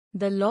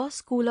The Law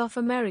School of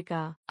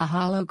America. A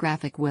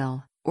holographic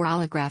will, or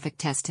holographic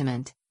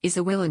testament, is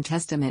a will and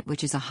testament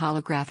which is a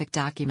holographic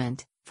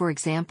document. For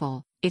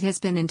example, it has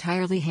been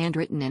entirely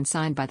handwritten and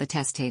signed by the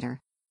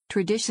testator.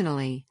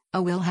 Traditionally,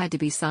 a will had to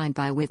be signed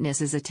by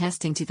witnesses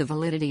attesting to the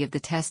validity of the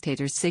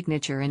testator's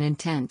signature and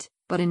intent,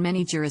 but in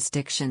many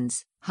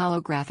jurisdictions,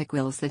 holographic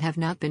wills that have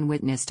not been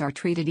witnessed are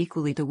treated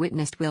equally to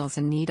witnessed wills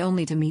and need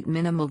only to meet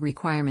minimal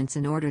requirements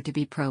in order to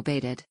be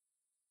probated.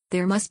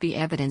 There must be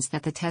evidence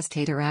that the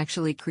testator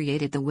actually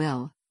created the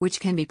will, which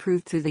can be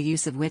proved through the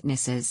use of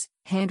witnesses,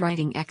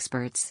 handwriting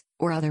experts,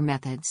 or other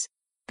methods.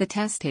 The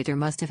testator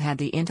must have had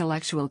the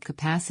intellectual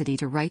capacity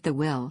to write the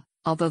will,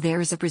 although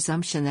there is a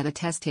presumption that a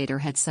testator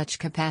had such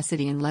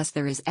capacity unless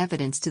there is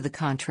evidence to the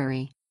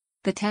contrary.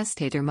 The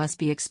testator must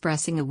be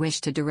expressing a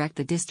wish to direct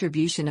the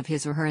distribution of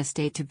his or her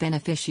estate to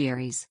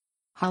beneficiaries.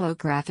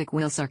 Holographic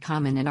wills are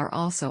common and are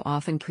also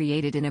often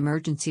created in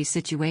emergency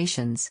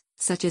situations,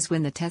 such as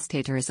when the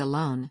testator is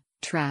alone,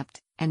 trapped,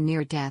 and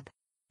near death.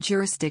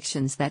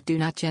 Jurisdictions that do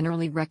not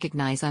generally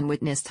recognize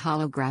unwitnessed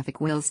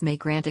holographic wills may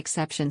grant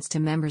exceptions to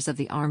members of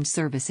the armed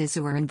services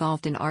who are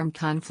involved in armed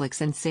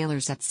conflicts and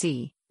sailors at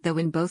sea, though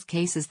in both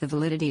cases the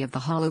validity of the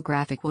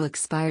holographic will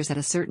expires at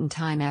a certain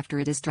time after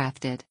it is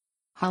drafted.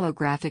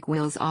 Holographic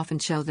wills often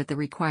show that the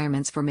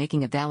requirements for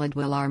making a valid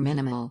will are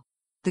minimal.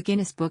 The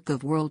Guinness Book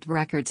of World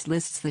Records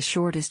lists the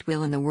shortest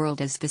will in the world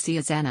as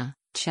Vysyazena,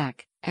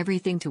 Czech,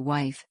 everything to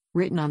wife,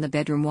 written on the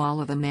bedroom wall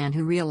of a man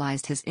who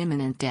realized his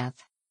imminent death.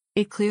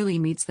 It clearly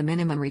meets the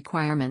minimum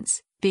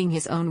requirements, being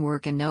his own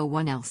work and no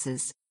one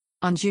else's.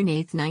 On June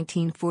 8,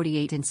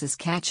 1948 in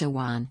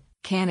Saskatchewan,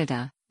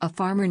 Canada, a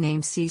farmer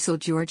named Cecil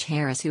George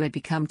Harris who had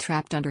become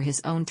trapped under his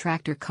own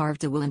tractor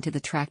carved a will into the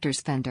tractor's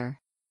fender.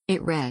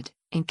 It read,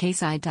 "In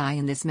case I die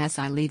in this mess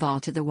I leave all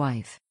to the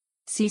wife.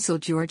 Cecil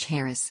George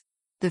Harris."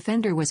 The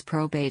fender was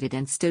probated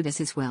and stood as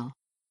his will.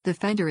 The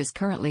fender is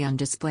currently on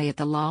display at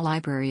the Law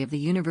Library of the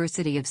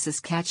University of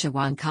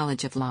Saskatchewan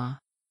College of Law.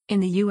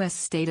 In the U.S.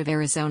 state of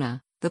Arizona,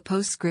 the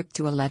postscript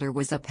to a letter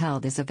was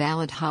upheld as a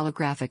valid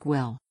holographic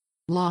will.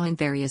 Law in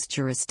various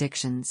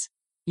jurisdictions.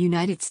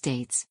 United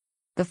States.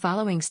 The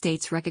following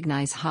states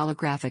recognize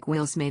holographic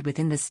wills made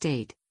within the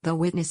state, though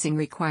witnessing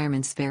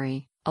requirements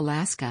vary: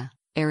 Alaska,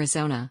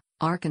 Arizona,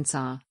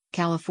 Arkansas,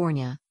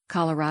 California,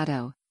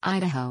 Colorado,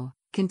 Idaho,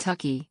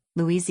 Kentucky,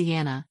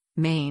 Louisiana,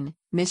 Maine,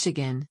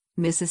 Michigan,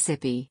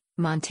 Mississippi,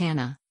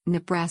 Montana,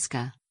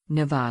 Nebraska,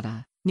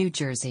 Nevada, New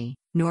Jersey,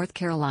 North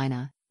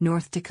Carolina,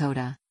 North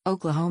Dakota,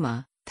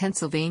 Oklahoma,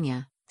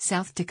 Pennsylvania,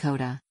 South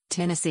Dakota,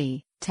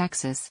 Tennessee,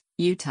 Texas,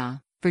 Utah,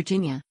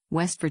 Virginia,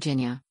 West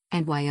Virginia,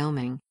 and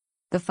Wyoming.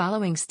 The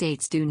following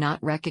states do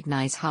not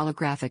recognize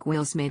holographic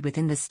wills made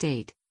within the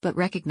state, but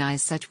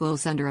recognize such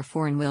wills under a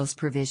foreign wills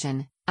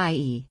provision,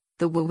 i.e.,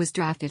 the will was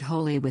drafted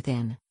wholly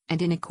within,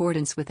 and in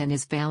accordance with and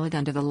is valid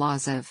under the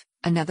laws of,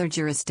 another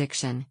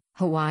jurisdiction: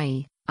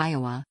 Hawaii,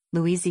 Iowa,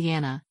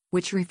 Louisiana,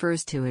 which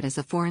refers to it as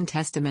a foreign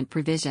testament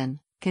provision,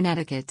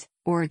 Connecticut,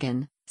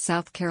 Oregon,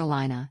 South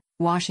Carolina,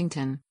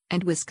 Washington,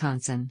 and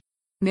Wisconsin.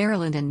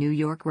 Maryland and New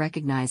York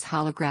recognize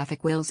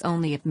holographic wills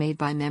only if made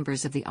by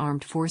members of the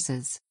armed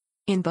forces.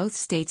 In both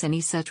states any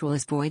such will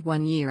is void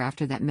 1 year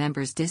after that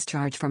member's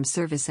discharge from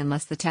service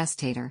unless the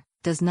testator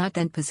does not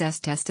then possess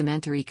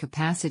testamentary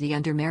capacity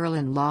under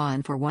Maryland law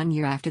and for 1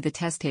 year after the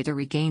testator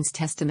regains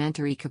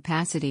testamentary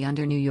capacity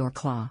under New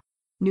York law.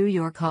 New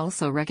York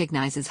also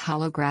recognizes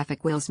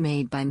holographic wills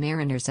made by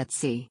mariners at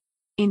sea.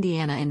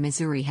 Indiana and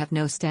Missouri have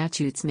no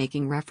statutes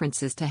making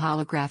references to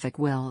holographic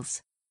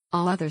wills.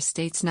 All other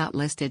states not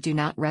listed do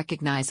not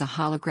recognize a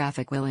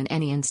holographic will in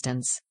any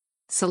instance.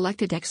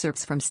 Selected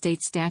excerpts from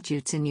state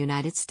statutes in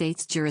United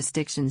States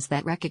jurisdictions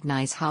that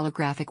recognize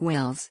holographic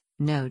wills.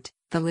 Note,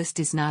 the list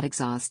is not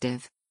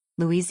exhaustive.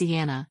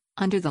 Louisiana,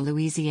 under the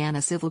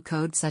Louisiana Civil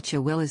Code, such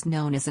a will is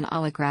known as an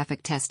holographic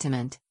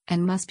testament,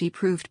 and must be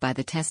proved by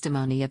the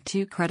testimony of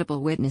 2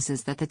 credible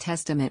witnesses that the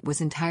testament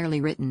was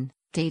entirely written,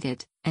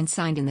 dated, and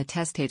signed in the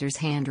testator's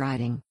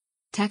handwriting.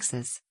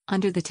 Texas,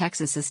 under the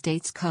Texas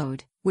Estates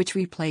Code, which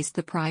replaced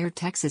the prior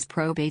Texas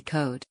Probate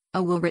Code,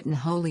 a will written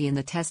wholly in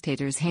the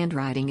testator's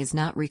handwriting is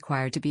not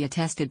required to be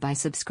attested by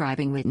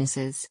subscribing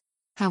witnesses.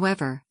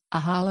 However, a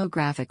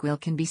holographic will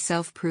can be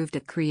self-proved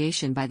at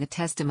creation by the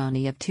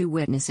testimony of 2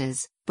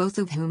 witnesses, both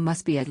of whom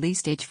must be at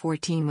least age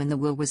 14 when the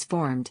will was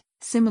formed,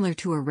 similar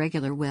to a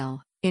regular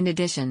will. In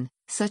addition,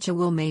 such a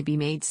will may be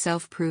made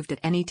self-proved at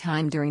any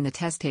time during the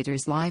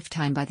testator's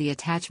lifetime by the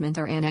attachment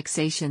or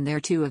annexation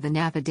thereto of an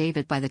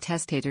affidavit by the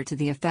testator to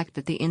the effect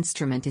that the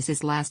instrument is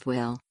his last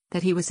will,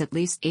 that he was at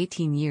least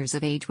 18 years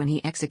of age when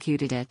he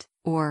executed it,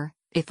 or,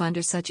 if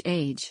under such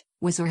age,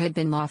 was or had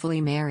been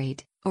lawfully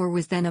married, or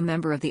was then a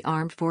member of the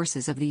armed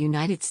forces of the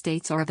United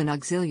States or of an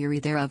auxiliary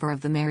thereof or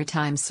of the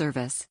maritime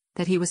service,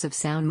 that he was of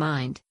sound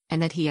mind,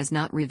 and that he has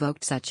not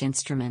revoked such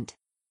instrument.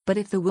 But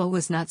if the will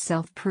was not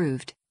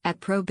self-proved, at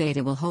probate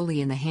a will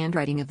wholly in the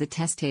handwriting of the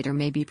testator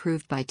may be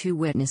proved by 2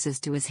 witnesses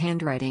to his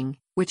handwriting,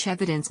 which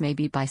evidence may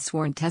be by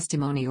sworn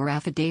testimony or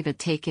affidavit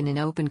taken in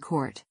open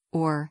court,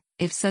 Or,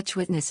 if such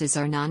witnesses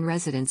are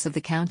non-residents of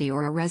the county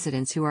or are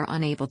residents who are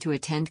unable to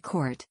attend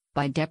court,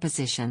 by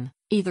deposition,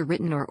 either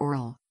written or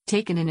oral,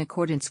 taken in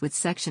accordance with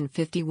Section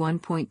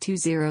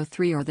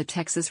 51.203 or the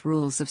Texas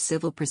Rules of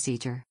Civil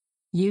Procedure.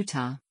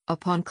 Utah,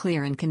 upon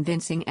clear and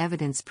convincing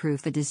evidence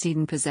proof the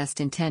decedent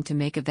possessed intent to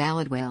make a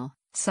valid will,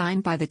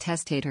 signed by the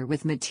testator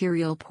with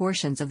material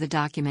portions of the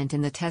document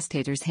in the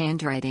testator's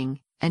handwriting,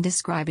 and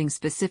describing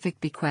specific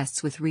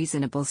bequests with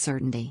reasonable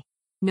certainty.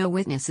 No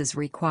witness is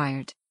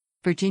required.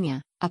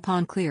 Virginia,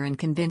 upon clear and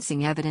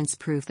convincing evidence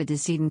proof the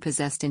decedent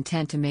possessed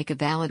intent to make a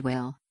valid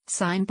will,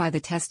 signed by the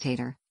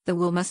testator, the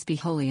will must be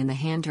wholly in the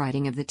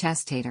handwriting of the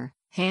testator,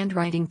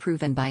 handwriting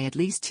proven by at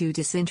least 2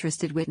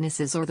 disinterested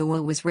witnesses, or the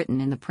will was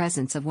written in the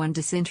presence of 1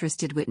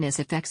 disinterested witness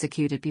if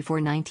executed before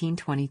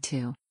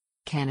 1922.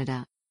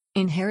 Canada.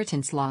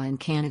 Inheritance law in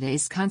Canada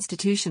is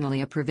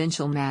constitutionally a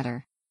provincial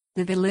matter.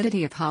 The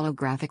validity of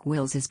holographic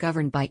wills is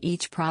governed by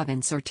each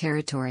province or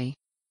territory.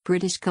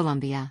 British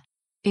Columbia.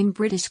 In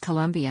British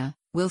Columbia,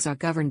 wills are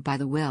governed by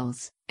the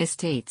Wills,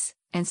 Estates,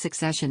 and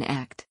Succession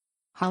Act.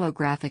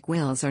 Holographic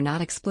wills are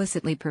not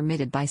explicitly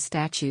permitted by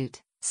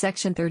statute.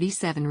 Section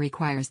 37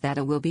 requires that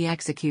a will be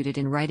executed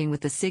in writing with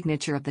the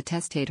signature of the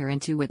testator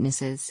and 2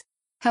 witnesses.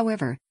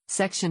 However,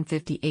 Section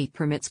 58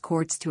 permits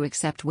courts to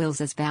accept wills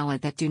as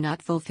valid that do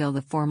not fulfill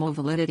the formal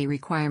validity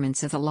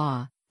requirements of the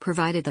law,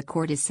 provided the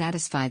court is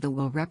satisfied the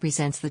will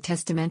represents the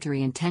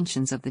testamentary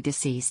intentions of the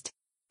deceased.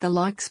 The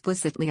law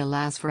explicitly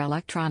allows for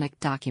electronic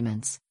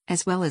documents,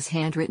 as well as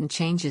handwritten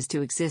changes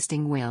to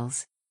existing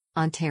wills.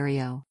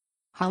 Ontario.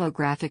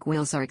 Holographic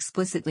wills are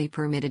explicitly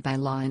permitted by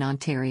law in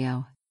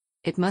Ontario.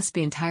 It must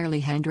be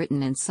entirely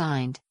handwritten and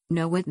signed,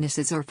 no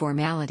witnesses or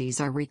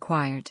formalities are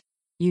required.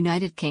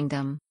 United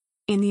Kingdom.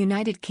 In the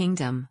United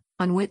Kingdom,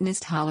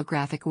 unwitnessed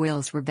holographic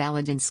wills were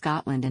valid in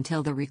Scotland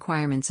until the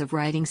requirements of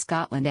Writing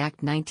Scotland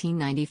Act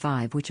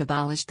 1995, which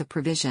abolished the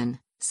provision.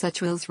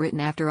 Such wills written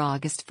after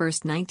August 1,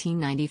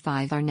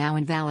 1995 are now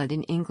invalid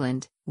in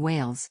England,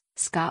 Wales,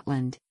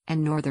 Scotland,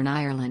 and Northern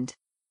Ireland.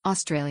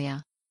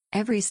 Australia.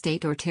 Every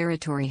state or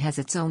territory has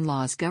its own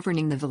laws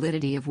governing the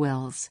validity of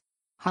wills.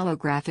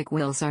 Holographic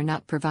wills are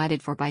not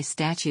provided for by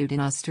statute in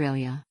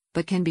Australia,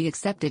 but can be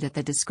accepted at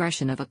the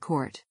discretion of a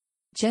court.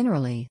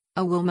 Generally,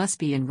 a will must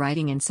be in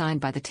writing and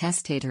signed by the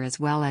testator as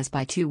well as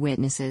by 2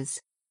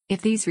 witnesses.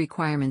 If these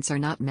requirements are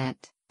not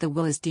met, the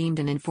will is deemed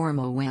an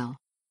informal will.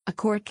 A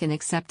court can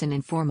accept an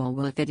informal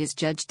will if it is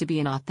judged to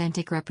be an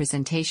authentic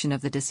representation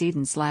of the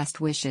decedent's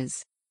last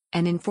wishes.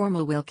 An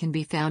informal will can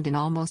be found in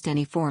almost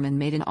any form and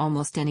made in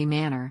almost any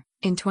manner.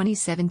 In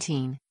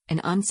 2017,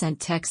 an unsent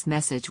text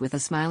message with a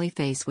smiley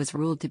face was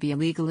ruled to be a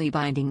legally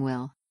binding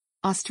will.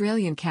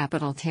 Australian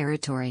Capital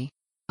Territory.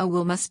 A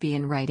will must be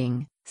in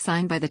writing,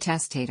 signed by the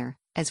testator,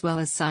 as well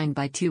as signed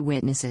by 2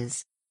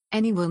 witnesses.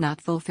 Any will not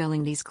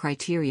fulfilling these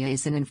criteria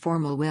is an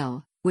informal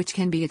will, which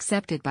can be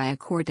accepted by a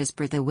court as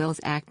per the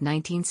Wills Act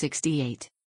 1968.